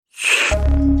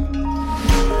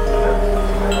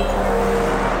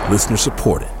Listener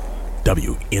supported.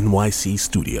 WNYC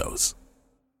Studios.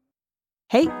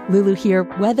 Hey, Lulu here.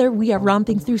 Whether we are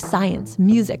romping through science,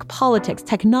 music, politics,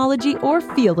 technology, or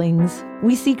feelings,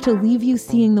 we seek to leave you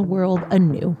seeing the world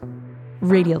anew.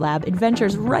 Radiolab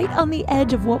adventures right on the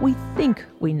edge of what we think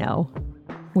we know.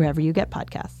 Wherever you get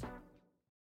podcasts.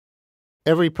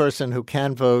 Every person who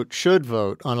can vote should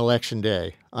vote on Election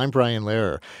Day. I'm Brian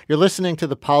Lehrer. You're listening to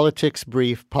the Politics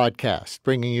Brief podcast,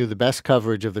 bringing you the best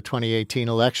coverage of the 2018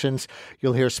 elections.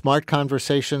 You'll hear smart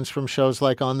conversations from shows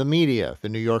like On the Media, the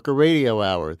New Yorker Radio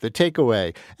Hour, The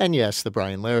Takeaway, and yes, The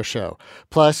Brian Lehrer Show.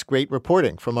 Plus, great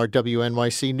reporting from our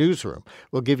WNYC newsroom.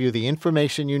 We'll give you the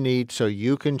information you need so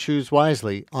you can choose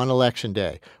wisely on Election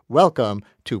Day. Welcome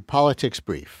to Politics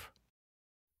Brief.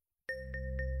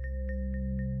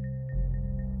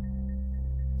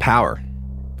 Power.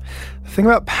 The thing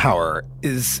about power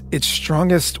is it's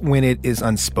strongest when it is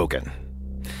unspoken.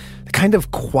 The kind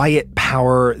of quiet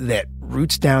power that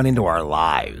roots down into our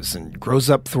lives and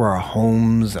grows up through our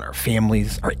homes and our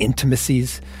families, our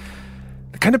intimacies.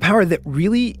 The kind of power that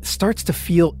really starts to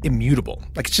feel immutable,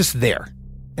 like it's just there,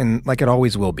 and like it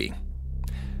always will be.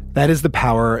 That is the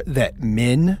power that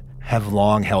men have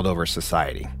long held over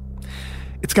society.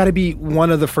 It's got to be one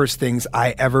of the first things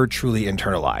I ever truly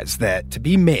internalized, that to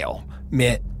be male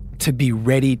meant to be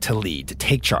ready to lead, to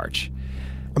take charge.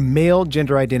 A male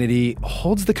gender identity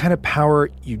holds the kind of power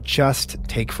you just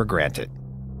take for granted.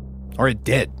 Or it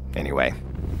did, anyway.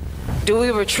 Do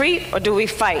we retreat or do we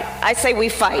fight? I say we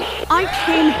fight. I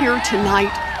came here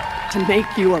tonight to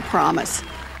make you a promise.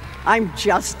 I'm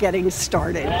just getting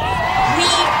started.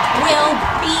 We will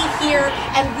be here,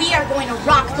 and we are going to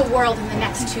rock the world in the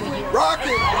next 2 years. Rock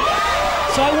it!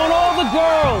 So I want all the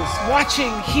girls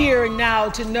watching here and now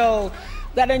to know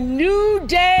that a new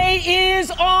day is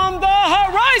on the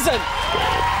horizon.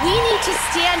 We need to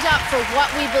stand up for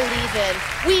what we believe in.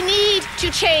 We need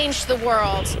to change the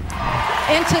world.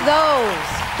 And to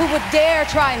those who would dare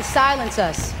try and silence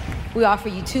us, we offer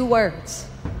you 2 words.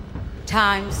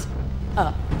 Time's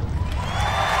up.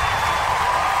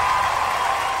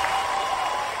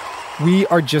 We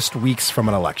are just weeks from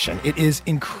an election. It is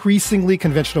increasingly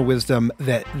conventional wisdom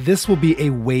that this will be a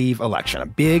wave election, a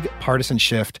big partisan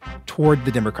shift toward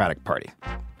the Democratic Party.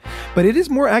 But it is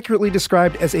more accurately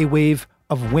described as a wave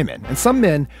of women, and some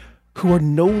men who are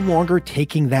no longer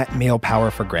taking that male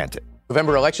power for granted.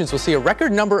 November elections will see a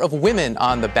record number of women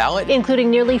on the ballot,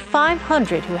 including nearly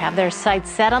 500 who have their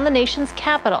sights set on the nation's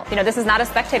capital. You know, this is not a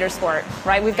spectator sport,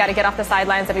 right? We've got to get off the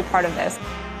sidelines and be part of this.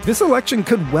 This election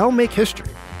could well make history.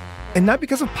 And not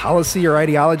because of policy or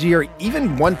ideology or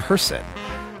even one person,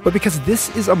 but because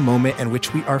this is a moment in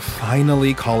which we are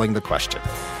finally calling the question.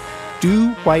 Do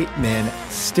white men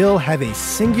still have a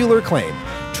singular claim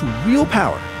to real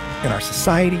power in our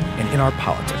society and in our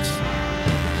politics?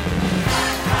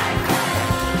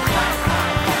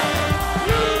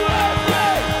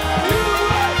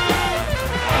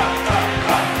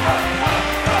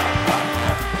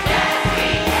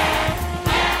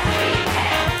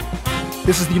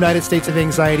 This is the United States of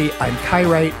Anxiety. I'm Kai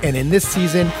Wright, and in this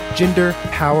season, gender,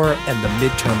 power, and the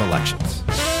midterm elections.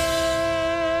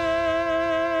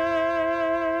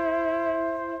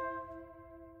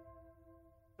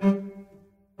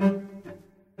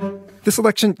 This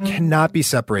election cannot be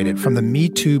separated from the Me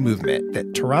Too movement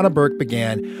that Tarana Burke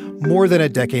began more than a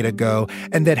decade ago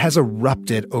and that has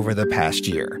erupted over the past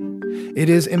year. It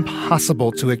is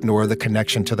impossible to ignore the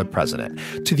connection to the president,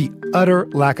 to the utter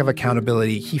lack of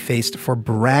accountability he faced for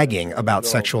bragging about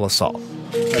sexual assault.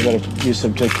 I gotta use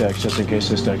some Tic Tacs just in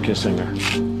case I start kissing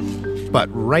her. But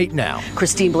right now,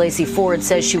 Christine Blasey Ford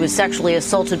says she was sexually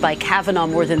assaulted by Kavanaugh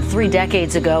more than 3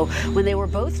 decades ago when they were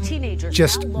both teenagers.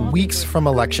 Just weeks from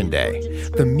Election Day,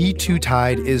 the Me Too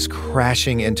tide is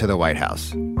crashing into the White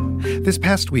House. This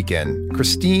past weekend,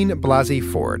 Christine Blasey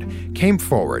Ford came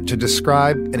forward to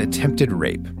describe an attempted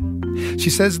rape. She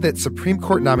says that Supreme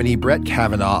Court nominee Brett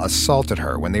Kavanaugh assaulted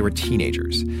her when they were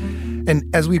teenagers. And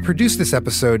as we produce this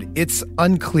episode, it's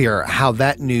unclear how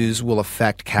that news will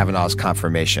affect Kavanaugh's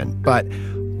confirmation. But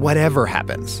whatever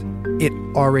happens, it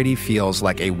already feels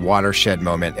like a watershed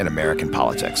moment in American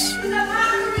politics.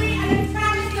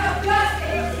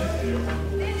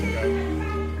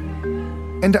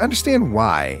 And to understand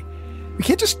why, we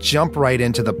can't just jump right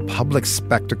into the public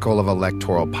spectacle of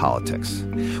electoral politics.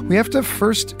 We have to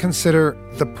first consider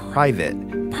the private,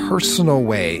 personal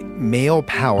way male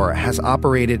power has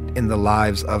operated in the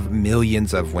lives of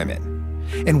millions of women,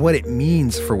 and what it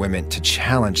means for women to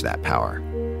challenge that power.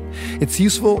 It's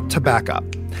useful to back up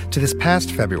to this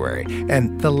past February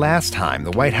and the last time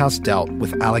the White House dealt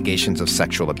with allegations of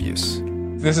sexual abuse.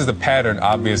 This is the pattern,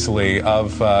 obviously,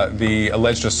 of the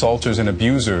alleged assaulters and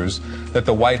abusers that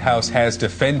the White House has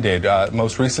defended,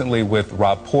 most recently with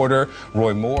Rob Porter,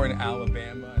 Roy Moore in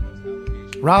Alabama.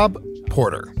 Rob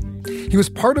Porter. He was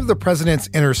part of the president's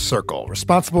inner circle,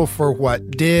 responsible for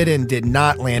what did and did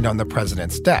not land on the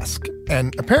president's desk.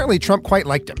 And apparently Trump quite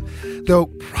liked him, though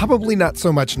probably not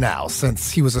so much now, since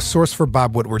he was a source for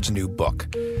Bob Woodward's new book.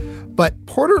 But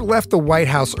Porter left the White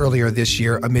House earlier this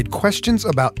year amid questions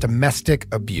about domestic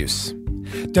abuse.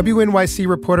 WNYC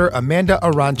reporter Amanda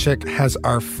Aronczyk has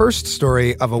our first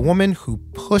story of a woman who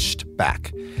pushed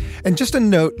back. And just a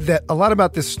note that a lot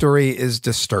about this story is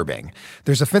disturbing.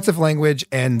 There's offensive language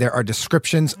and there are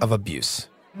descriptions of abuse.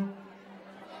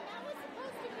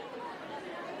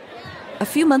 A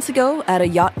few months ago, at a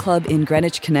yacht club in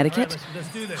Greenwich, Connecticut,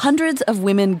 hundreds of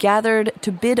women gathered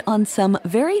to bid on some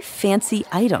very fancy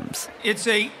items. It's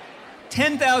a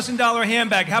 $10,000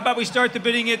 handbag. How about we start the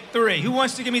bidding at $3,000? Who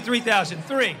wants to give me $3,000?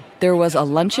 $3,000. There was a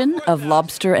luncheon of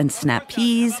lobster and snap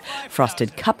peas,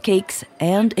 frosted cupcakes,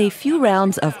 and a few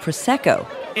rounds of Prosecco.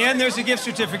 And there's a gift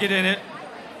certificate in it.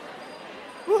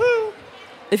 Woohoo!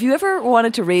 If you ever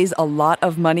wanted to raise a lot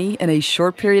of money in a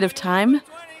short period of time,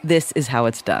 this is how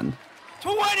it's done.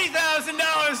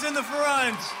 $20,000 in the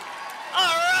front.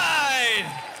 All right.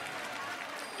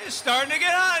 It's starting to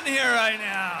get hot in here right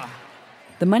now.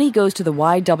 The money goes to the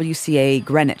YWCA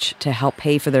Greenwich to help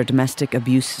pay for their domestic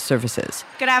abuse services.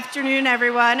 Good afternoon,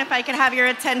 everyone. If I could have your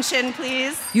attention,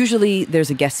 please. Usually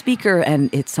there's a guest speaker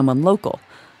and it's someone local,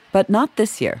 but not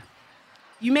this year.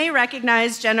 You may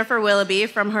recognize Jennifer Willoughby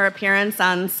from her appearance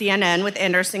on CNN with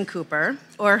Anderson Cooper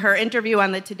or her interview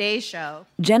on the Today Show.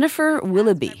 Jennifer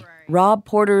Willoughby, Rob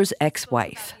Porter's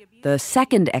ex-wife, the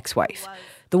second ex-wife,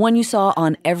 the one you saw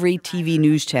on every TV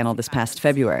news channel this past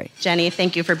February. Jenny,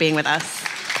 thank you for being with us.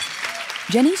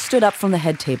 Jenny stood up from the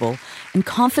head table and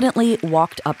confidently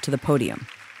walked up to the podium.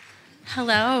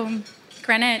 Hello,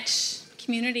 Greenwich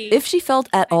community. If she felt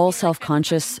at all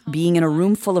self-conscious being in a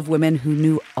room full of women who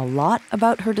knew a lot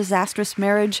about her disastrous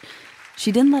marriage,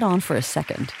 she didn't let on for a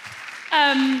second.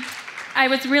 I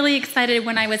was really excited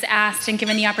when I was asked and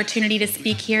given the opportunity to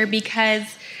speak here because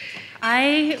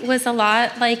I was a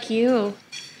lot like you.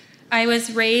 I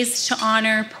was raised to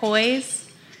honor poise,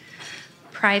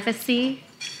 privacy,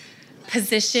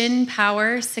 position,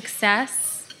 power,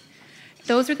 success.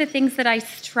 Those were the things that I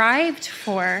strived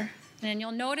for. And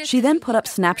you'll notice she then put up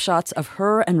snapshots of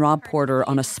her and Rob Porter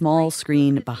on a small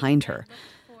screen behind her.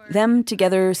 Them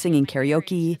together singing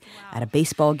karaoke, at a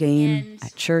baseball game,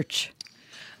 at church.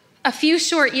 A few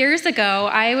short years ago,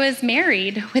 I was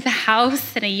married with a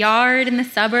house and a yard in the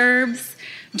suburbs,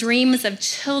 dreams of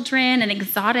children and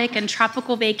exotic and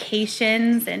tropical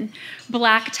vacations and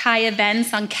black tie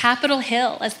events on Capitol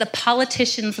Hill as the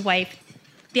politician's wife.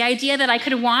 The idea that I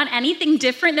could want anything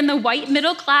different than the white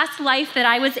middle-class life that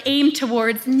I was aimed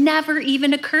towards never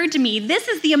even occurred to me. This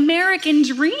is the American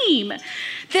dream.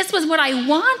 This was what I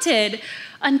wanted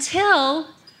until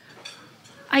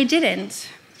I didn't.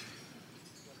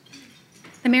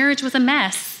 The marriage was a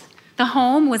mess. The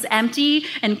home was empty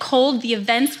and cold. The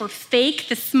events were fake.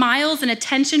 The smiles and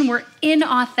attention were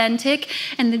inauthentic.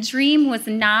 And the dream was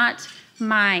not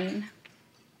mine.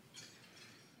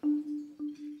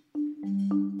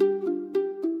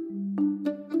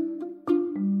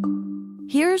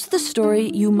 Here's the story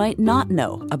you might not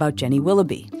know about Jenny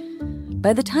Willoughby.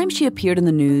 By the time she appeared in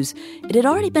the news, it had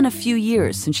already been a few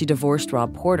years since she divorced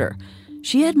Rob Porter.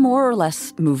 She had more or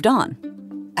less moved on.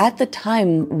 At the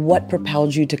time, what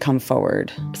propelled you to come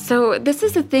forward? So this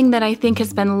is a thing that I think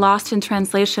has been lost in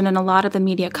translation in a lot of the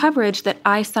media coverage, that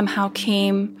I somehow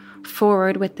came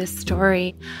forward with this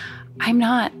story. I'm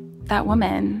not that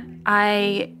woman.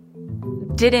 I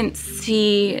didn't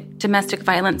see domestic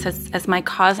violence as my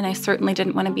cause, and I certainly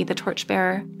didn't want to be the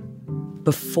torchbearer.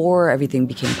 Before everything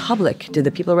became public, did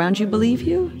the people around you believe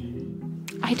you?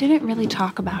 I didn't really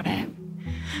talk about it.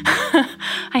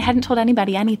 I hadn't told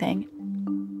anybody anything.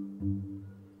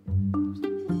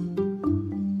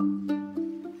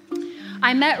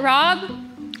 I met Rob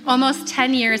almost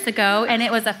 10 years ago, and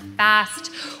it was a fast,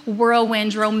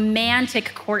 whirlwind,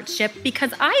 romantic courtship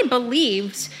because I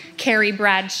believed Carrie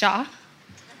Bradshaw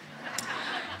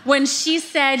when she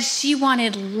said she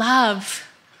wanted love,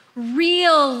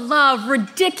 real love,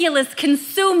 ridiculous,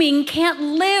 consuming, can't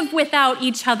live without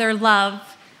each other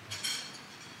love.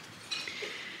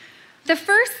 The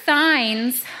first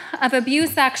signs of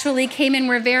abuse actually came in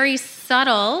were very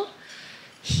subtle.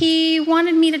 He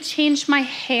wanted me to change my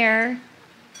hair.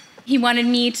 He wanted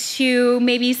me to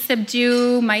maybe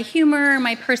subdue my humor,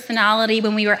 my personality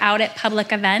when we were out at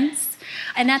public events.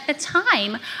 And at the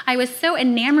time, I was so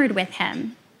enamored with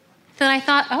him that I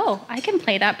thought, oh, I can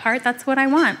play that part. That's what I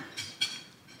want.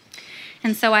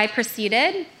 And so I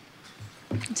proceeded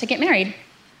to get married.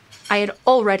 I had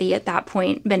already at that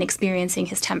point been experiencing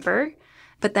his temper,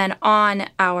 but then on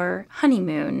our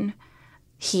honeymoon,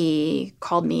 he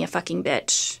called me a fucking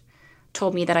bitch,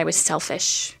 told me that I was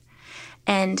selfish,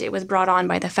 and it was brought on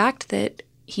by the fact that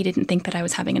he didn't think that I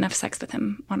was having enough sex with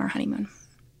him on our honeymoon.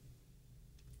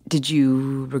 Did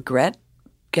you regret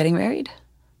getting married?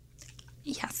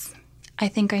 Yes. I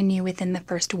think I knew within the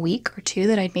first week or two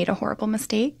that I'd made a horrible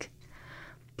mistake.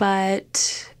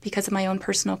 But because of my own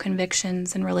personal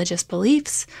convictions and religious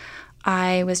beliefs,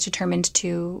 I was determined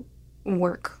to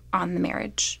work on the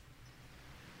marriage.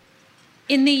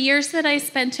 In the years that I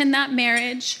spent in that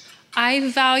marriage,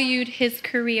 I valued his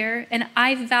career and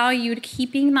I valued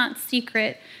keeping that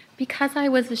secret because I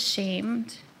was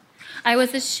ashamed. I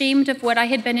was ashamed of what I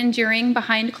had been enduring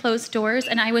behind closed doors,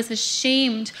 and I was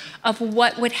ashamed of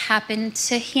what would happen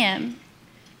to him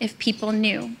if people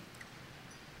knew.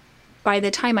 By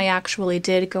the time I actually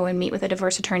did go and meet with a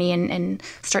divorce attorney and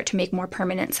start to make more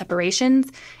permanent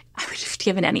separations, I would have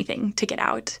given anything to get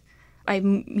out. I,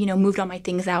 moved all my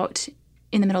things out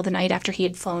in the middle of the night after he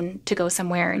had flown to go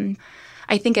somewhere. And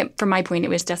I think from my point, it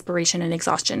was desperation and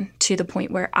exhaustion to the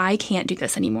point where I can't do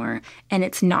this anymore, and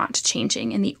it's not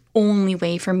changing. And the only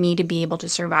way for me to be able to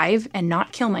survive and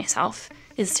not kill myself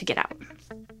is to get out.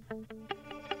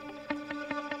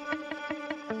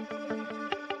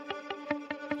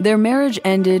 Their marriage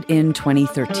ended in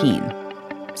 2013.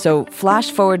 So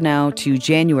flash forward now to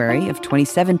January of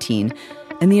 2017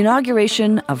 and the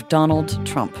inauguration of Donald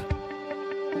Trump.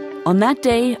 On that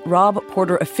day, Rob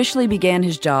Porter officially began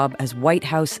his job as White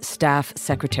House staff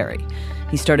secretary.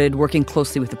 He started working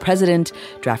closely with the president,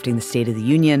 drafting the State of the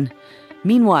Union.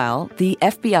 Meanwhile, the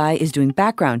FBI is doing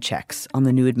background checks on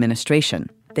the new administration.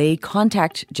 They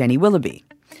contact Jenny Willoughby.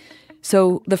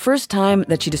 So the first time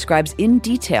that she describes in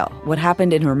detail what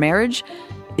happened in her marriage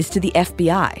is to the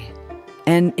FBI.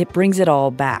 And it brings it all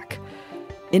back.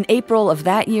 In April of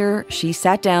that year, she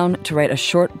sat down to write a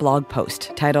short blog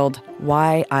post titled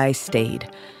Why I Stayed.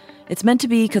 It's meant to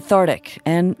be cathartic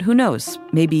and, who knows,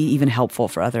 maybe even helpful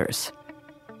for others.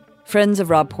 Friends of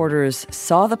Rob Porter's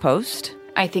saw the post.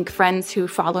 I think friends who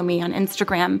follow me on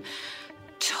Instagram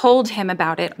told him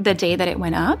about it the day that it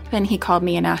went up, and he called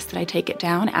me and asked that I take it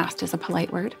down, asked is a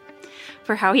polite word,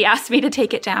 for how he asked me to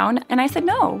take it down, and I said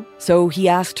no. So he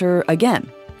asked her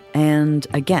again and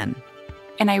again.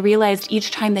 And I realized each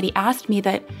time that he asked me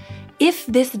that if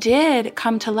this did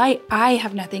come to light, I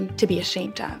have nothing to be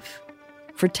ashamed of.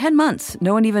 For 10 months,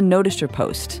 no one even noticed her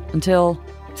post until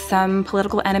some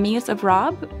political enemies of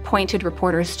Rob pointed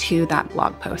reporters to that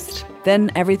blog post. Then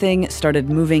everything started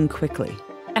moving quickly.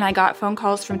 And I got phone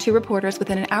calls from 2 reporters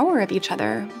within an hour of each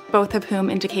other, both of whom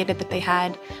indicated that they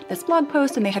had this blog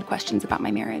post and they had questions about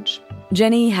my marriage.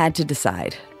 Jenny had to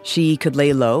decide. She could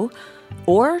lay low,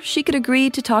 or she could agree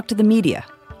to talk to the media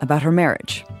about her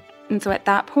marriage. And so at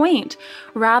that point,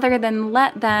 rather than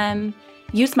let them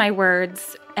use my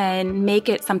words and make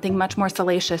it something much more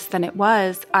salacious than it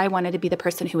was, I wanted to be the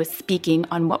person who was speaking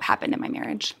on what happened in my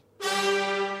marriage.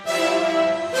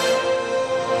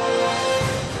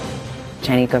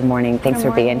 Jenny, good morning. Thanks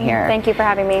for being here. Thank you for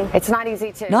having me. It's not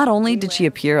easy to... Not only did she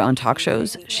appear on talk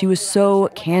shows, she was so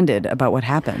candid about what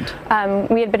happened.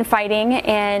 We had been fighting,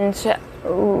 and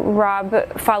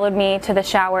Rob followed me to the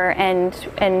shower and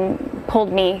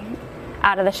pulled me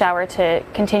out of the shower to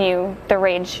continue the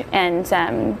rage,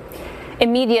 and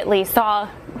immediately saw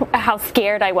how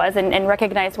scared I was and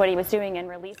recognized what he was doing and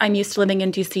released. I'm used to living in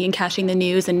D.C. and cashing the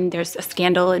news, and there's a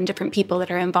scandal and different people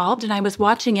that are involved, and I was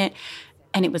watching it,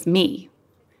 and it was me.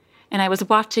 And I was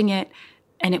watching it,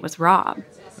 and it was Rob.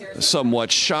 Somewhat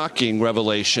shocking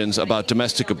revelations about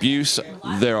domestic abuse.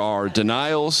 There are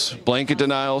denials, blanket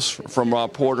denials from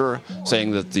Rob Porter,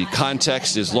 saying that the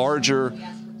context is larger.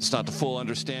 It's not the full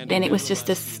understanding. And it was just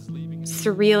this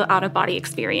surreal out-of-body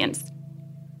experience.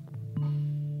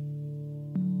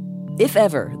 If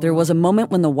ever there was a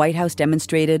moment when the White House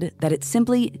demonstrated that it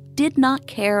simply did not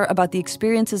care about the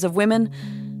experiences of women,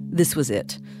 this was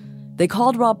it. They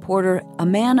called Rob Porter a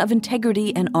man of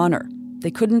integrity and honor. They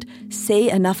couldn't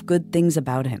say enough good things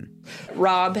about him.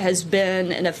 Rob has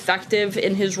been effective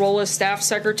in his role as staff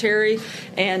secretary,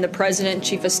 and the president and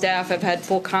chief of staff have had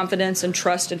full confidence and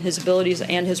trust in his abilities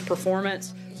and his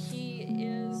performance.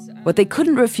 What they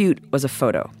couldn't refute was a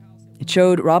photo. It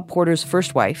showed Rob Porter's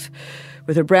first wife,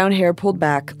 with her brown hair pulled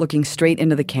back, looking straight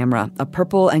into the camera, a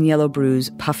purple and yellow bruise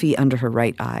puffy under her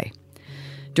right eye.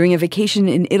 During a vacation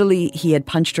in Italy, he had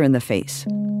punched her in the face.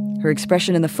 Her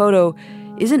expression in the photo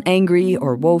isn't angry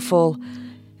or woeful.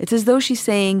 It's as though she's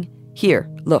saying, "Here,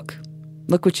 look,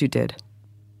 Look what you did.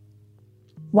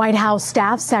 White House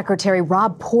Staff Secretary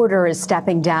Rob Porter is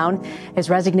stepping down. His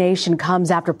resignation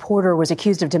comes after Porter was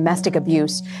accused of domestic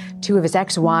abuse. Two of his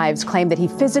ex-wives claim that he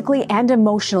physically and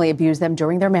emotionally abused them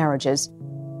during their marriages.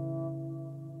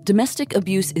 Domestic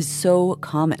abuse is so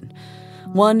common.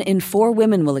 1 in 4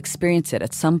 women will experience it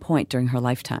at some point during her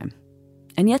lifetime.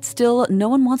 And yet still, no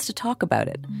one wants to talk about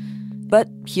it. But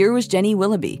here was Jenny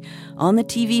Willoughby on the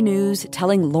TV news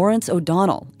telling Lawrence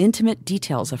O'Donnell intimate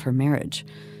details of her marriage.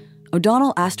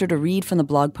 O'Donnell asked her to read from the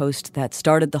blog post that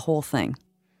started the whole thing.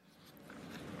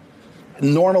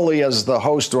 Normally, as the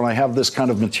host, when I have this kind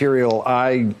of material,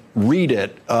 I read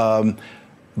it.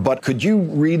 But could you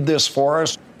read this for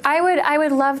us? I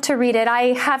would love to read it.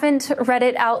 I haven't read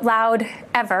it out loud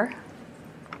ever.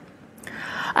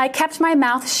 I kept my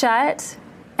mouth shut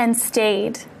and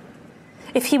stayed.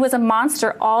 If he was a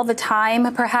monster all the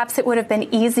time, perhaps it would have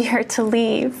been easier to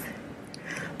leave.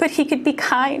 But he could be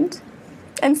kind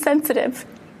and sensitive.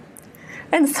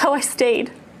 And so I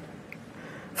stayed.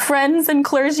 Friends and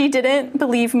clergy didn't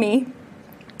believe me.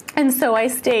 And so I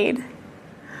stayed.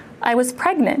 I was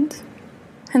pregnant.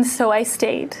 And so I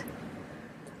stayed.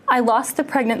 I lost the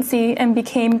pregnancy and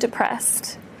became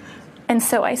depressed. And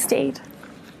so I stayed.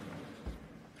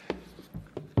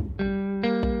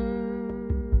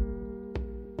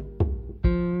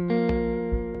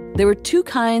 There were 2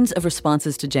 kinds of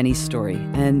responses to Jenny's story,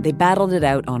 and they battled it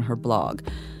out on her blog.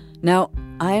 Now,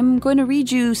 I'm going to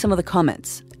read you some of the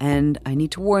comments, and I need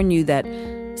to warn you that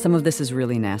some of this is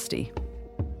really nasty.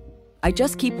 I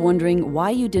just keep wondering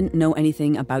why you didn't know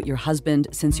anything about your husband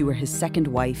since you were his second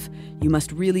wife. You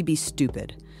must really be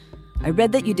stupid. I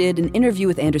read that you did an interview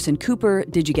with Anderson Cooper.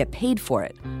 Did you get paid for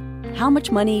it? How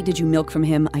much money did you milk from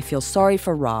him? I feel sorry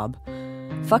for Rob.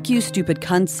 Fuck you, stupid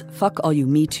cunts. Fuck all you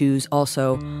Me Toos.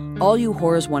 Also, all you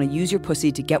whores want to use your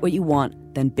pussy to get what you want,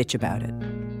 then bitch about it.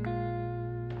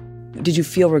 Did you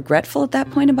feel regretful at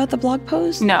that point about the blog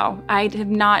post? No, I did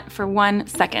not for 1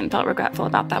 second felt regretful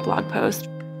about that blog post.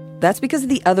 That's because of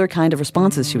the other kind of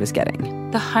responses she was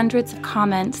getting. The hundreds of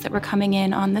comments that were coming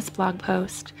in on this blog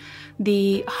post,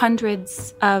 the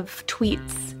hundreds of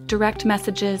tweets, direct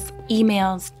messages,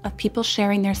 emails of people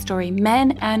sharing their story,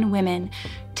 men and women,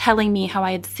 telling me how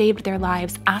I had saved their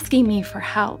lives, asking me for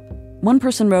help. One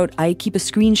person wrote, I keep a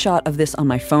screenshot of this on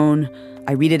my phone.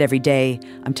 I read it every day.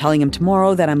 I'm telling him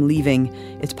tomorrow that I'm leaving.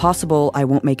 It's possible I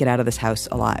won't make it out of this house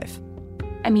alive.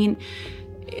 I mean,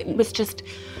 it was just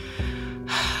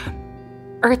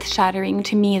earth-shattering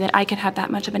to me that I could have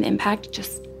that much of an impact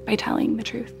just by telling the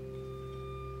truth.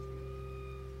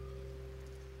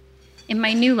 In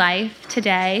my new life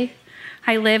today,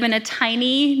 I live in a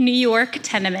tiny New York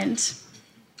tenement.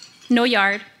 No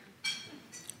yard,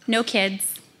 no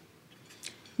kids,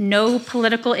 no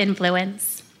political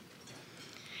influence.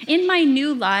 In my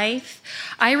new life,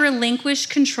 I relinquish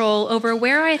control over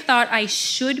where I thought I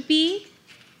should be,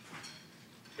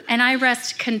 and I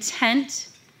rest content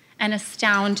and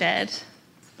astounded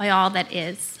by all that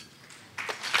is.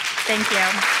 Thank you.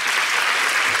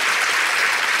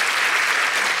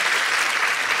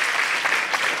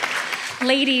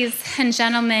 Ladies and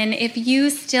gentlemen, if you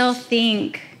still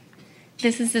think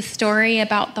this is a story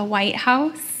about the White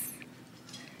House,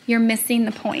 you're missing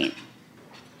the point.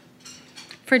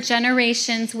 For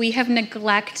generations, we have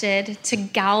neglected to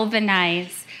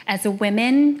galvanize as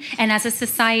women and as a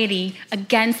society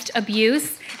against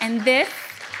abuse, and this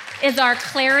is our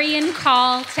clarion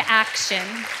call to action.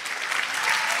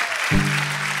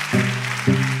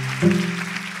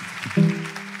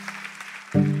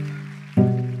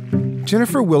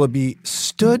 Jennifer Willoughby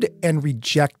stood and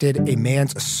rejected a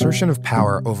man's assertion of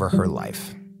power over her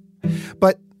life.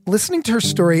 But listening to her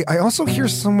story, I also hear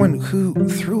someone who,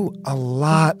 through a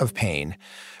lot of pain,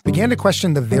 began to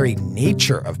question the very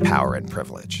nature of power and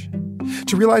privilege.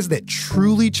 To realize that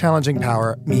truly challenging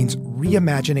power means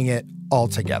reimagining it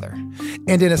altogether.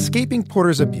 And in escaping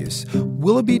Porter's abuse,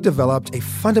 Willoughby developed a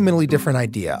fundamentally different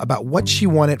idea about what she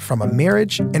wanted from a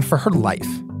marriage and for her life.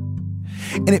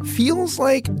 And it feels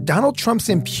like Donald Trump's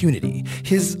impunity,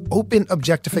 his open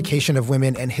objectification of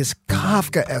women, and his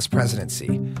Kafka-esque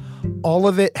presidency, all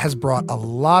of it has brought a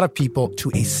lot of people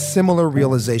to a similar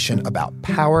realization about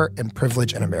power and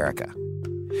privilege in America.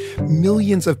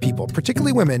 Millions of people,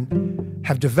 particularly women,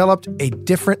 have developed a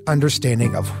different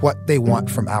understanding of what they want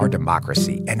from our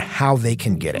democracy and how they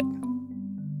can get it.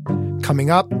 Coming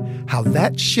up, how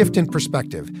that shift in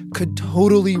perspective could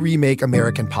totally remake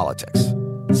American politics.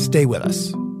 Stay with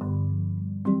us.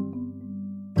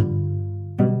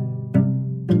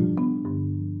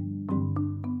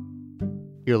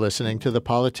 You're listening to the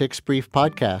Politics Brief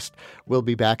podcast. We'll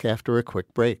be back after a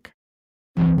quick break.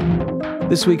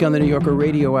 This week on the New Yorker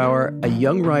Radio Hour, a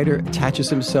young writer attaches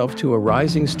himself to a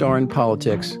rising star in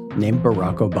politics named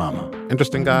Barack Obama.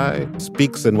 Interesting guy,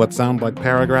 speaks in what sound like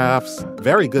paragraphs.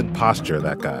 Very good posture,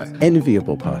 that guy.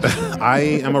 Enviable posture. I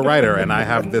am a writer, and I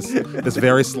have this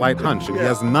very slight hunch, and he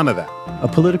has none of that. A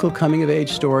political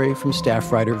coming-of-age story from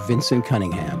staff writer Vincent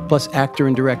Cunningham, plus actor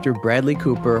and director Bradley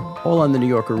Cooper, all on the New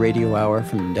Yorker Radio Hour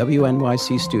from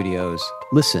WNYC Studios.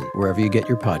 Listen wherever you get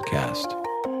your podcast.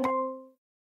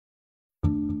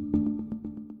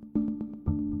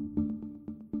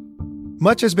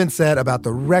 Much has been said about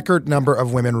the record number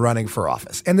of women running for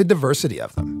office and the diversity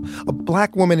of them. A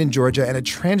black woman in Georgia and a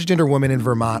transgender woman in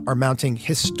Vermont are mounting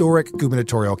historic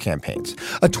gubernatorial campaigns.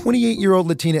 A 28-year-old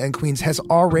Latina in Queens has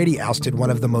already ousted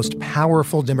one of the most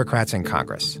powerful Democrats in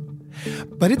Congress.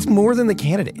 But it's more than the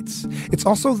candidates. It's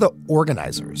also the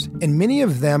organizers. And many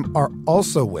of them are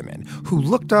also women who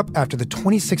looked up after the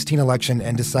 2016 election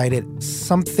and decided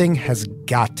something has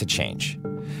got to change.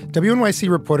 WNYC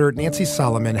reporter Nancy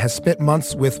Solomon has spent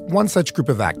months with one such group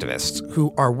of activists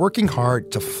who are working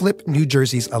hard to flip New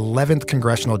Jersey's 11th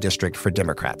congressional district for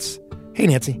Democrats. Hey,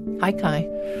 Nancy. Hi, Kai.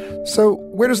 So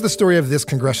where does the story of this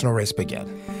congressional race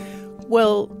begin?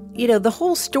 Well, the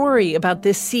whole story about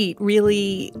this seat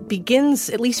really begins,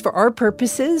 at least for our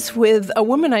purposes, with a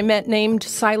woman I met named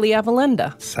Saily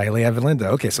Avalenda. Saily Avalenda.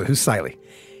 Okay, so who's Saily?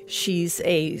 She's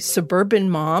a suburban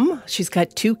mom. She's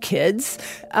got 2 kids,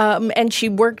 and she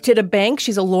worked at a bank.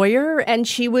 She's a lawyer, and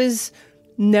she was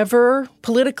never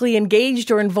politically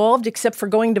engaged or involved except for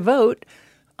going to vote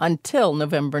until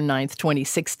November 9th,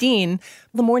 2016,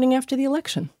 the morning after the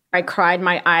election. I cried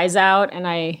my eyes out, and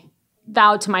I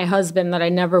vowed to my husband that I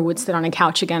never would sit on a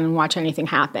couch again and watch anything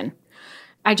happen.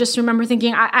 I just remember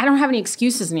thinking, I don't have any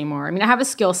excuses anymore. I mean, I have a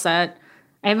skill set.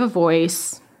 I have a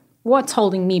voice. What's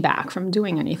holding me back from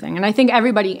doing anything? And I think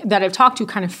everybody that I've talked to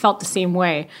kind of felt the same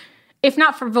way. If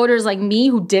not for voters like me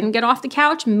who didn't get off the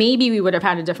couch, maybe we would have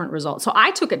had a different result. So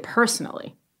I took it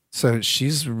personally. So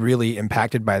she's really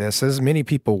impacted by this, as many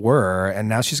people were, and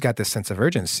now she's got this sense of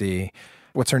urgency.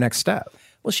 What's her next step?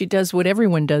 Well, she does what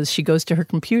everyone does. She goes to her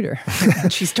computer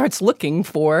and she starts looking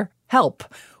for help.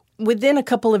 Within a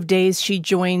couple of days, she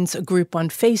joins a group on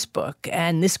Facebook,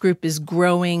 and this group is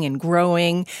growing and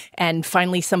growing. And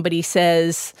finally, somebody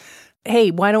says, hey,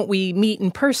 why don't we meet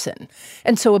in person?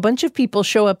 And so a bunch of people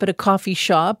show up at a coffee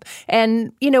shop.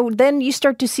 And, then you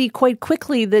start to see quite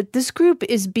quickly that this group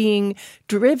is being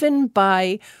driven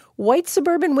by white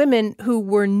suburban women who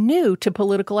were new to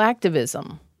political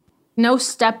activism. No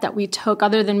step that we took,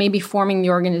 other than maybe forming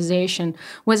the organization,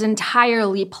 was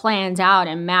entirely planned out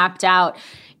and mapped out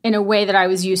in a way that I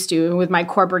was used to with my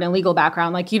corporate and legal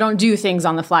background. Like, you don't do things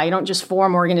on the fly. You don't just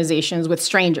form organizations with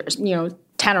strangers,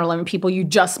 10 or 11 people you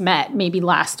just met maybe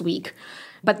last week.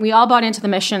 But we all bought into the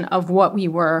mission of what we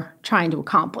were trying to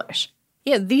accomplish.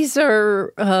 Yeah, these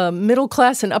are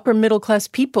middle-class and upper-middle-class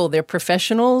people. They're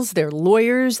professionals. They're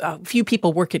lawyers. A few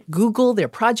people work at Google. They're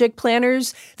project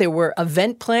planners. There were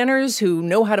event planners who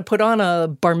know how to put on a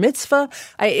bar mitzvah.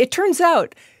 It turns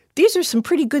out these are some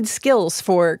pretty good skills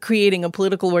for creating a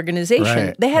political organization.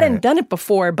 Right, they hadn't done it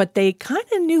before, but they kind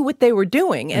of knew what they were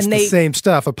doing. It's the same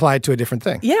stuff applied to a different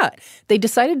thing. Yeah. They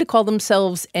decided to call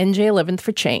themselves NJ 11th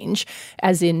for Change,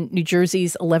 as in New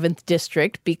Jersey's 11th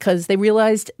district, because they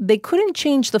realized they couldn't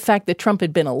change the fact that Trump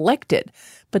had been elected,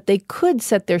 but they could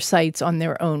set their sights on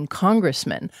their own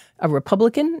congressman, a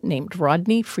Republican named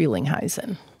Rodney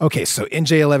Frelinghuysen. Okay, so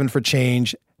NJ 11 for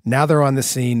Change. Now they're on the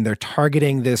scene. They're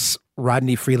targeting this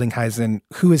Rodney Frelinghuysen.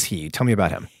 Who is he? Tell me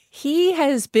about him. He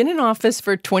has been in office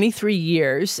for 23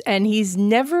 years, and he's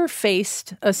never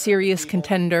faced a serious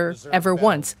contender ever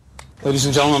once. Ladies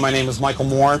and gentlemen, my name is Michael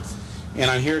Moore,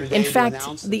 and I'm here today In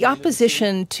fact, the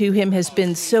opposition to him has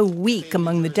been so weak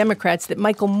among the Democrats that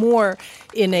Michael Moore,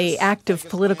 in an act of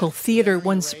political theater,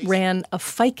 once ran a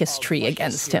ficus tree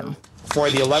against him. For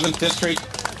the 11th District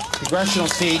congressional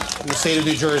seat in the state of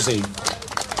New Jersey.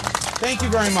 Thank you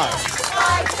very much.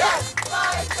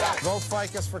 Vote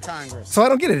ficus for Congress. So I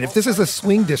don't get it. If this is a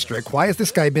swing district, why has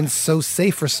this guy been so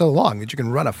safe for so long that you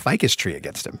can run a ficus tree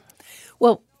against him?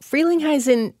 Well,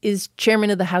 Frelinghuysen is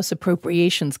chairman of the House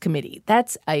Appropriations Committee.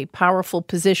 That's a powerful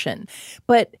position.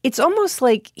 But it's almost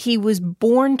like he was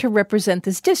born to represent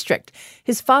this district.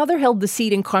 His father held the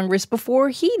seat in Congress before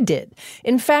he did.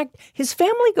 In fact, his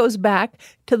family goes back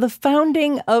to the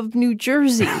founding of New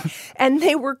Jersey, and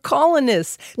they were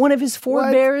colonists. One of his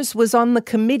forebears was on the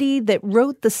committee that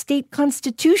wrote the state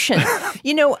constitution.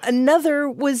 Another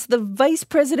was the vice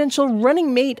presidential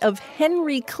running mate of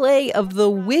Henry Clay of the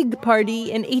Whig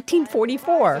Party in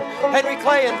 1844. Henry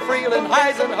Clay and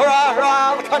Freelandheisen, hurrah,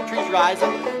 hurrah, the country's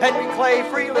rising. Henry Clay,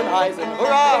 Freelandheisen,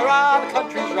 hurrah, hurrah, the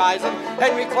country's rising.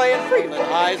 Henry Clay and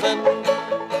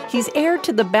Freelandheisen. He's heir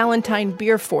to the Ballantine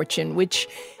beer fortune, which,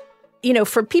 you know,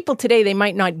 for people today, they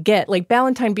might not get. Like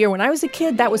Ballantine beer, when I was a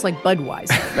kid, that was like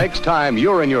Budweiser. Next time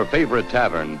you're in your favorite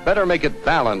tavern, better make it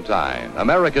Ballantine,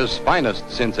 America's finest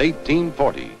since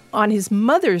 1840. On his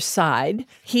mother's side,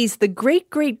 he's the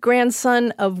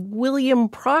great-great-grandson of William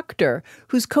Proctor,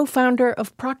 who's co-founder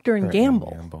of Procter &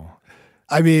 Gamble.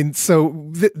 I mean,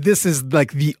 so this is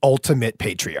like the ultimate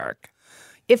patriarch.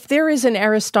 If there is an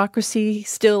aristocracy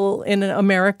still in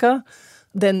America,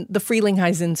 then the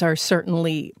Frelinghuysen's are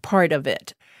certainly part of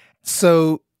it.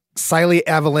 So Siley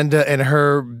Avalinda and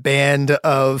her band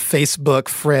of Facebook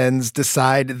friends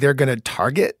decide they're going to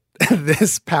target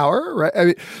this power, right? I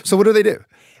mean, so what do?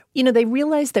 You know, they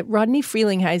realize that Rodney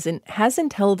Frelinghuysen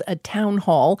hasn't held a town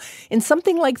hall in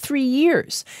something like 3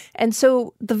 years. And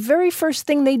so the very first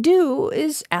thing they do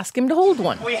is ask him to hold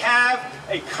one. We have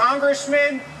a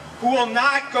congressman who will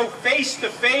not go face to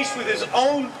face with his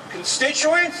own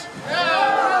constituents?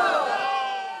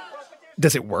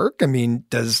 Does it work? I mean,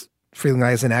 does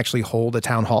Frelinghuysen actually hold a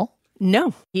town hall?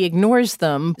 No, he ignores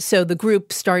them. So the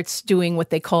group starts doing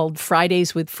what they called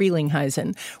Fridays with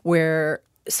Frelinghuysen, where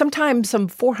sometimes some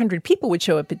 400 people would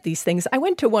show up at these things. I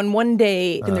went to one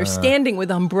day, and they're standing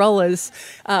with umbrellas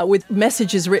with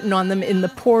messages written on them in the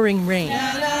pouring rain.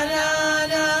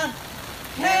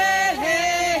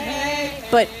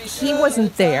 But he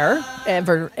wasn't there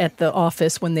ever at the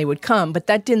office when they would come, but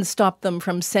that didn't stop them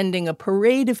from sending a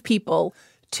parade of people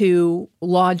to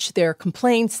lodge their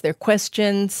complaints, their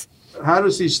questions. How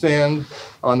does he stand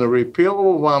on the repeal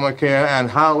of Obamacare,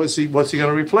 and what's he going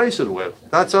to replace it with?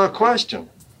 That's our question.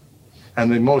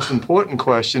 And the most important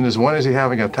question is, when is he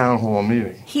having a town hall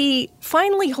meeting? He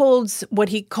finally holds what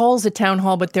he calls a town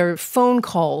hall, but they're phone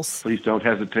calls. Please don't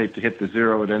hesitate to hit the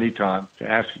 0 at any time to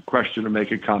ask a question or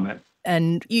make a comment.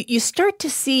 And you start to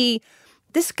see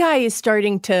this guy is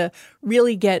starting to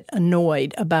really get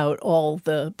annoyed about all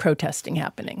the protesting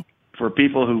happening. For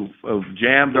people who've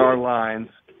jammed our lines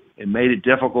and made it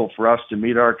difficult for us to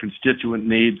meet our constituent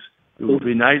needs, it would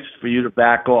be nice for you to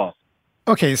back off.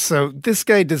 Okay, so this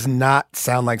guy does not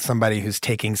sound like somebody who's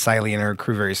taking Siley and her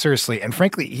crew very seriously. And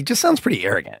frankly, he just sounds pretty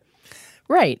arrogant.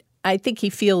 Right. I think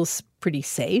he feels pretty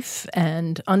safe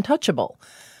and untouchable.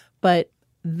 But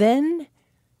then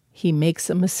he makes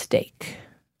a mistake.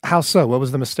 How so? What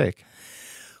was the mistake?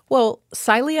 Well,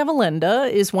 Siley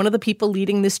Avalinda is one of the people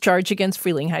leading this charge against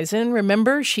Frelinghuysen.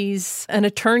 Remember, she's an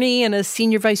attorney and a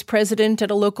senior vice president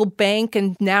at a local bank,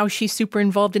 and now she's super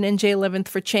involved in NJ 11th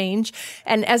for Change.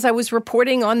 And as I was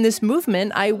reporting on this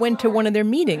movement, I went to one of their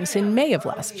meetings in May of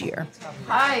last year.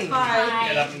 Hi.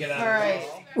 Get up and get out. All right.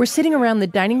 We're sitting around the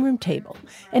dining room table,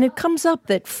 and it comes up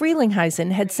that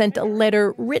Frelinghuysen had sent a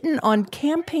letter written on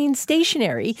campaign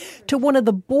stationery to one of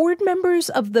the board members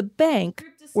of the bank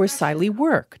where Siley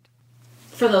worked.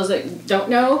 For those that don't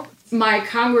know, my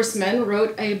congressman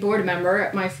wrote a board member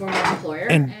at my former employer.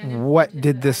 And what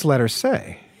did this letter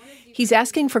say? He's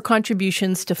asking for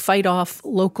contributions to fight off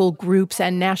local groups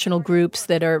and national groups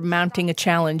that are mounting a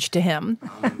challenge to him.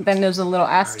 Then there's a little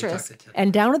asterisk.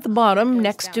 And down at the bottom,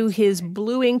 next to his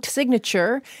blue-inked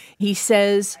signature, he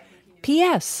says,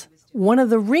 P.S. One of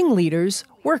the ringleaders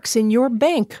works in your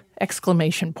bank! !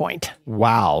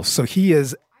 Wow. So he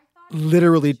is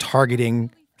literally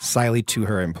targeting Siley to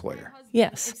her employer.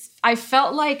 Yes. I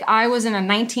felt like I was in a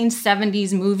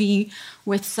 1970s movie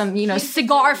with some,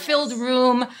 cigar-filled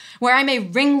room where I'm a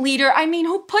ringleader. I mean,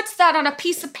 who puts that on a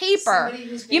piece of paper?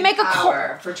 You make a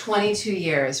power for 22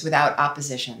 years without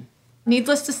opposition.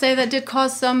 Needless to say, that did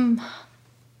cause some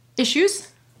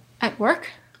issues at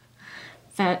work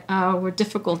that were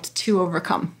difficult to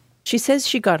overcome. She says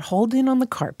she got hauled in on the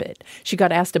carpet. She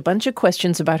got asked a bunch of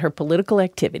questions about her political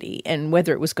activity and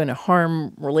whether it was going to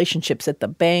harm relationships at the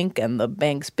bank and the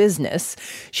bank's business.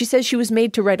 She says she was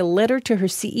made to write a letter to her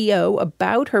CEO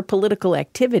about her political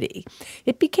activity.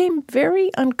 It became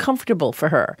very uncomfortable for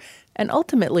her, and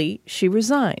ultimately she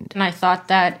resigned. And I thought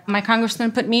that my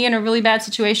congressman put me in a really bad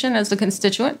situation as a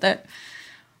constituent that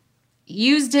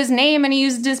used his name and he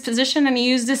used his position and he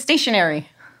used his stationery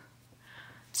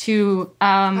to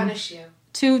punish you,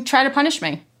 to try to punish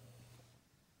me.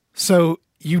 So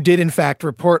you did, in fact,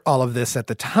 report all of this at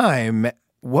the time.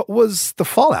 What was the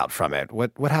fallout from it?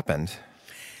 What happened?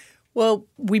 Well,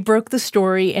 we broke the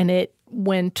story, and it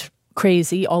went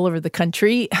crazy all over the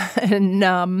country,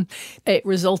 and it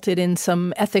resulted in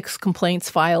some ethics complaints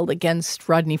filed against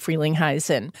Rodney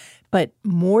Frelinghuysen. But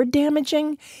more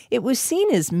damaging, it was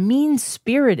seen as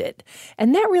mean-spirited,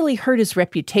 and that really hurt his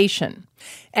reputation.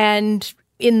 And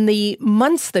in the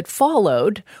months that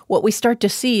followed, what we start to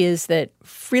see is that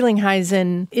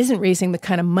Frelinghuysen isn't raising the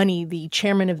kind of money the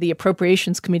chairman of the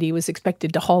Appropriations Committee was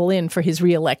expected to haul in for his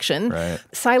reelection. Right.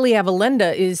 Saily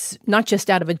Avalenda is not just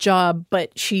out of a job,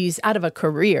 but she's out of a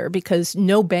career because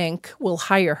no bank will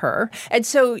hire her. And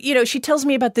so, she tells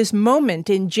me about this moment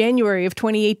in January of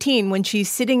 2018 when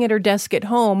she's sitting at her desk at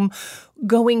home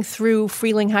going through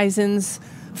Frelinghuysen's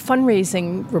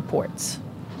fundraising reports.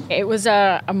 It was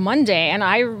a Monday, and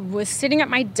I was sitting at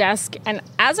my desk, and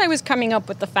as I was coming up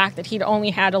with the fact that he'd only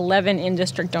had 11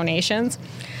 in-district donations,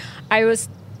 I was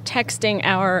texting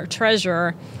our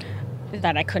treasurer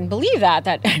that I couldn't believe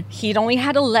that he'd only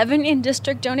had 11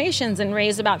 in-district donations and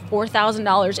raised about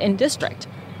 $4,000 in-district,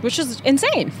 which is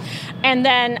insane. And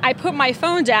then I put my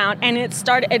phone down, and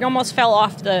it almost fell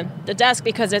off the desk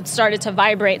because it started to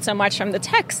vibrate so much from the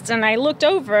texts, and I looked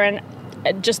over, and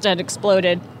it just had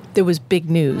exploded. There was big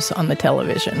news on the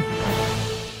television.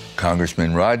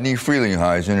 Congressman Rodney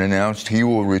Frelinghuysen announced he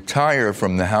will retire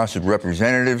from the House of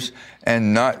Representatives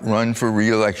and not run for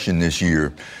re-election this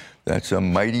year. That's a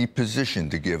mighty position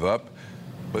to give up.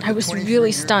 But I was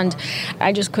really stunned.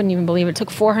 I just couldn't even believe it. It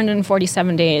took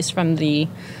 447 days from the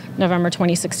November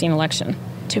 2016 election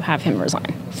to have him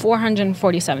resign.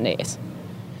 447 days.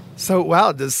 So,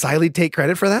 wow, does Saily take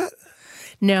credit for that?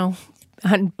 No.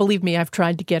 And believe me, I've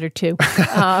tried to get her to.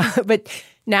 But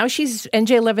now she's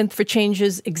NJ 11th for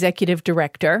Change's executive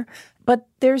director. But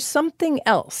there's something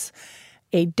else.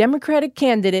 A Democratic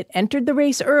candidate entered the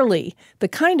race early, the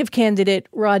kind of candidate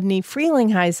Rodney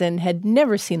Frelinghuysen had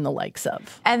never seen the likes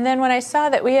of. And then when I saw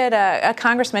that we had a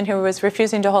congressman who was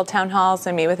refusing to hold town halls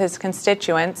and meet with his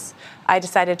constituents, I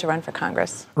decided to run for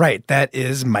Congress. Right. That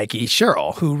is Mikey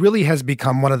Sherrill, who really has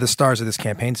become one of the stars of this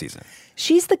campaign season.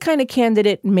 She's the kind of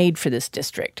candidate made for this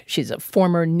district. She's a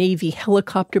former Navy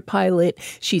helicopter pilot.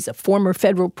 She's a former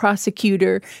federal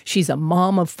prosecutor. She's a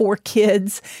mom of 4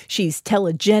 kids. She's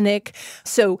telegenic.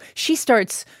 So she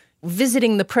starts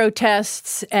visiting the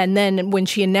protests, and then when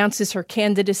she announces her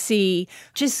candidacy,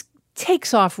 just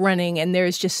takes off running, and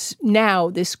there's just now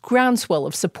this groundswell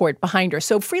of support behind her.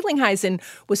 So Frelinghuysen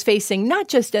was facing not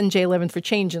just NJ 11th for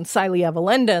Change and Saily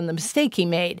Avalenda and the mistake he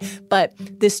made, but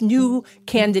this new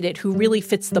candidate who really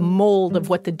fits the mold of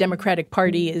what the Democratic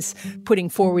Party is putting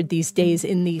forward these days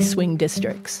in these swing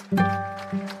districts.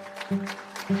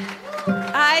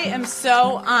 I am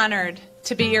so honored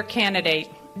to be your candidate.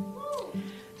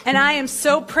 And I am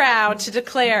so proud to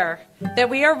declare that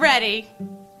we are ready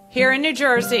here in New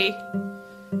Jersey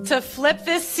to flip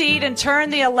this seat and turn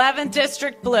the 11th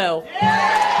district blue.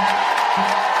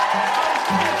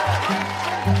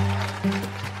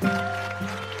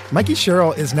 Mikey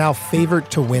Sherrill is now favored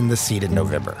to win the seat in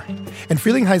November. And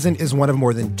Frelinghuysen is one of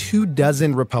more than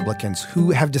 24 Republicans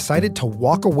who have decided to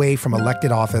walk away from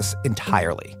elected office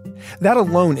entirely. That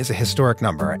alone is a historic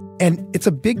number, and it's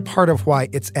a big part of why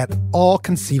it's at all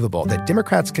conceivable that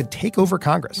Democrats could take over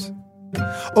Congress.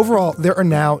 Overall, there are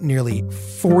now nearly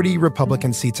 40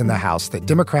 Republican seats in the House that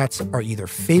Democrats are either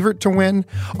favored to win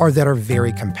or that are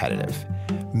very competitive.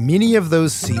 Many of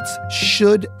those seats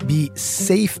should be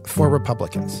safe for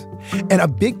Republicans. And a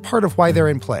big part of why they're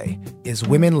in play is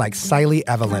women like Saily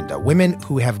Avalenda, women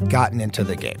who have gotten into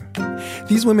the game.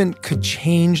 These women could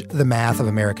change the math of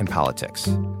American politics.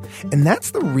 And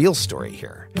that's the real story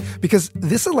here, because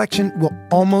this election will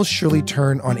almost surely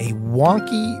turn on a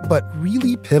wonky but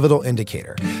really pivotal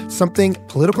indicator, something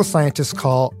political scientists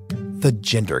call the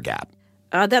gender gap.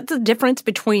 That's the difference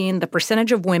between the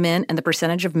percentage of women and the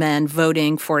percentage of men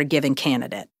voting for a given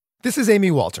candidate. This is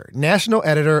Amy Walter, national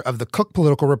editor of the Cook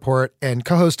Political Report and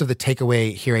co-host of The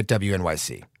Takeaway here at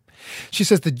WNYC. She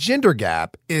says the gender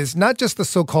gap is not just the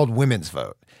so-called women's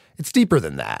vote. It's deeper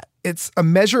than that. It's a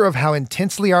measure of how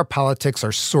intensely our politics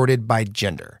are sorted by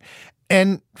gender.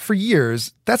 And for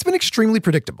years, that's been extremely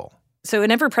predictable. So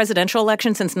in every presidential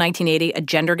election since 1980, a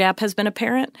gender gap has been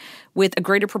apparent, with a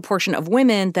greater proportion of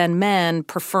women than men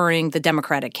preferring the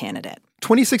Democratic candidate.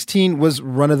 2016 was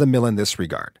run-of-the-mill in this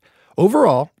regard.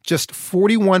 Overall, just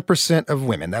 41% of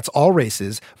women, that's all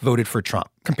races, voted for Trump,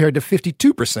 compared to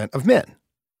 52% of men.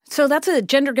 So that's a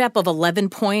gender gap of 11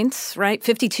 points, right?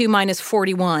 52 minus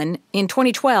 41. In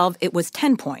 2012, it was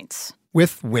 10 points.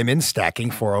 With women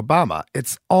stacking for Obama.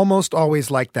 It's almost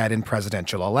always like that in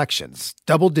presidential elections.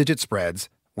 Double-digit spreads,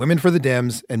 women for the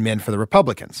Dems and men for the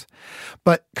Republicans.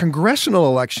 But congressional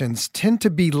elections tend to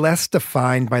be less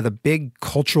defined by the big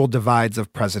cultural divides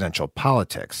of presidential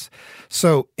politics.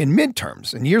 So in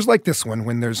midterms, in years like this one,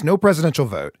 when there's no presidential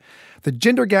vote, the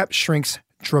gender gap shrinks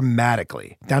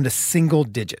dramatically, down to single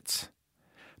digits.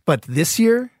 But this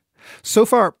year, so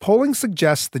far, polling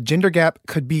suggests the gender gap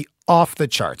could be off the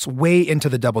charts, way into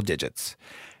the double digits.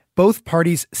 Both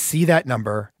parties see that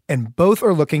number, and both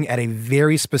are looking at a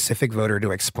very specific voter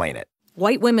to explain it.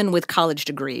 White women with college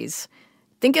degrees.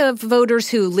 Think of voters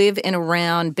who live in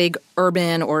around big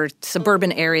urban or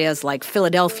suburban areas like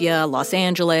Philadelphia, Los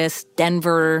Angeles,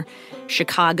 Denver,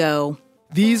 Chicago.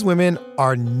 These women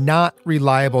are not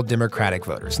reliable Democratic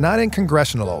voters, not in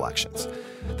congressional elections.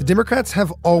 The Democrats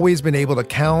have always been able to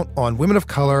count on women of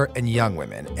color and young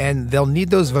women, and they'll need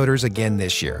those voters again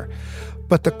this year.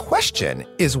 But the question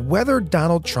is whether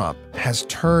Donald Trump has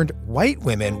turned white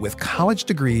women with college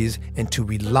degrees into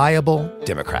reliable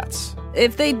Democrats.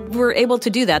 If they were able to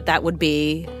do that, that would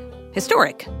be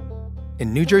historic.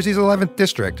 In New Jersey's 11th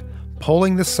district,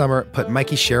 polling this summer put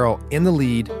Mikey Sherrill in the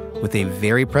lead with a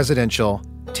very presidential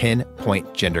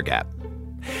 10-point gender gap.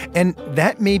 And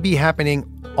that may be happening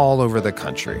all over the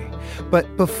country.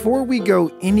 But before we go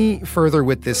any further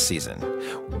with this season,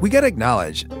 we got to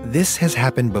acknowledge this has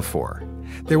happened before.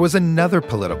 There was another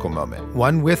political moment,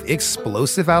 one with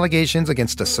explosive allegations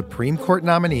against a Supreme Court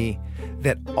nominee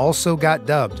that also got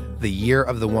dubbed the Year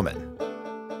of the Woman.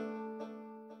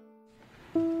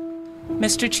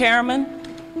 Mr. Chairman,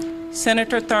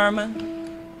 Senator Thurmond,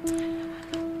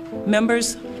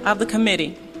 members of the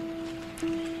committee,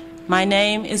 my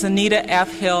name is Anita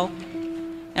F. Hill,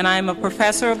 and I am a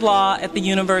professor of law at the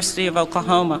University of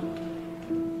Oklahoma.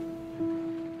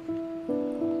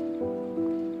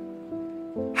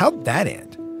 How'd that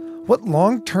end? What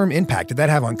long-term impact did that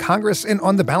have on Congress and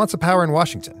on the balance of power in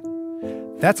Washington?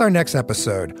 That's our next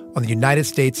episode on the United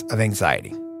States of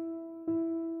Anxiety.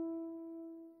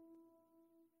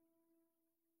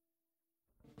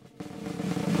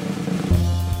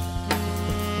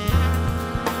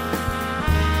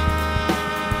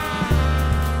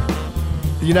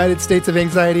 The United States of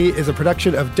Anxiety is a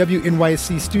production of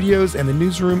WNYC Studios and the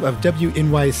newsroom of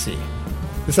WNYC.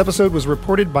 This episode was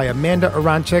reported by Amanda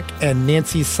Aronchik and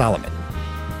Nancy Solomon.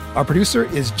 Our producer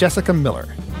is Jessica Miller.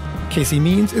 Casey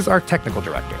Means is our technical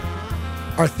director.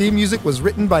 Our theme music was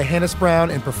written by Hannes Brown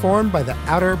and performed by the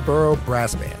Outer Borough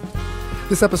Brass Band.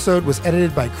 This episode was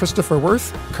edited by Christopher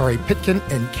Worth, Kari Pitkin,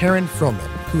 and Karen Froman,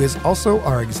 who is also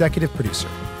our executive producer.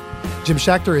 Jim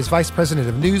Schachter is vice president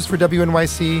of news for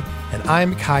WNYC, and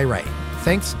I'm Kai Wright.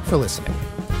 Thanks for listening.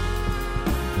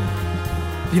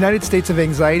 The United States of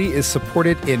Anxiety is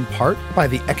supported in part by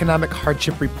the Economic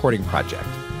Hardship Reporting Project.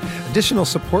 Additional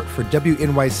support for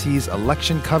WNYC's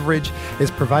election coverage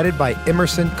is provided by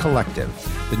Emerson Collective,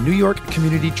 the New York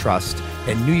Community Trust,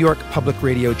 and New York Public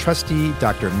Radio trustee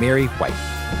Dr. Mary White.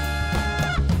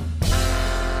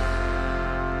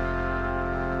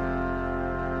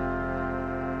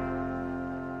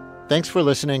 Thanks for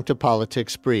listening to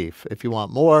Politics Brief. If you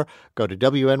want more, go to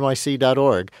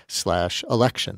wnyc.org/election.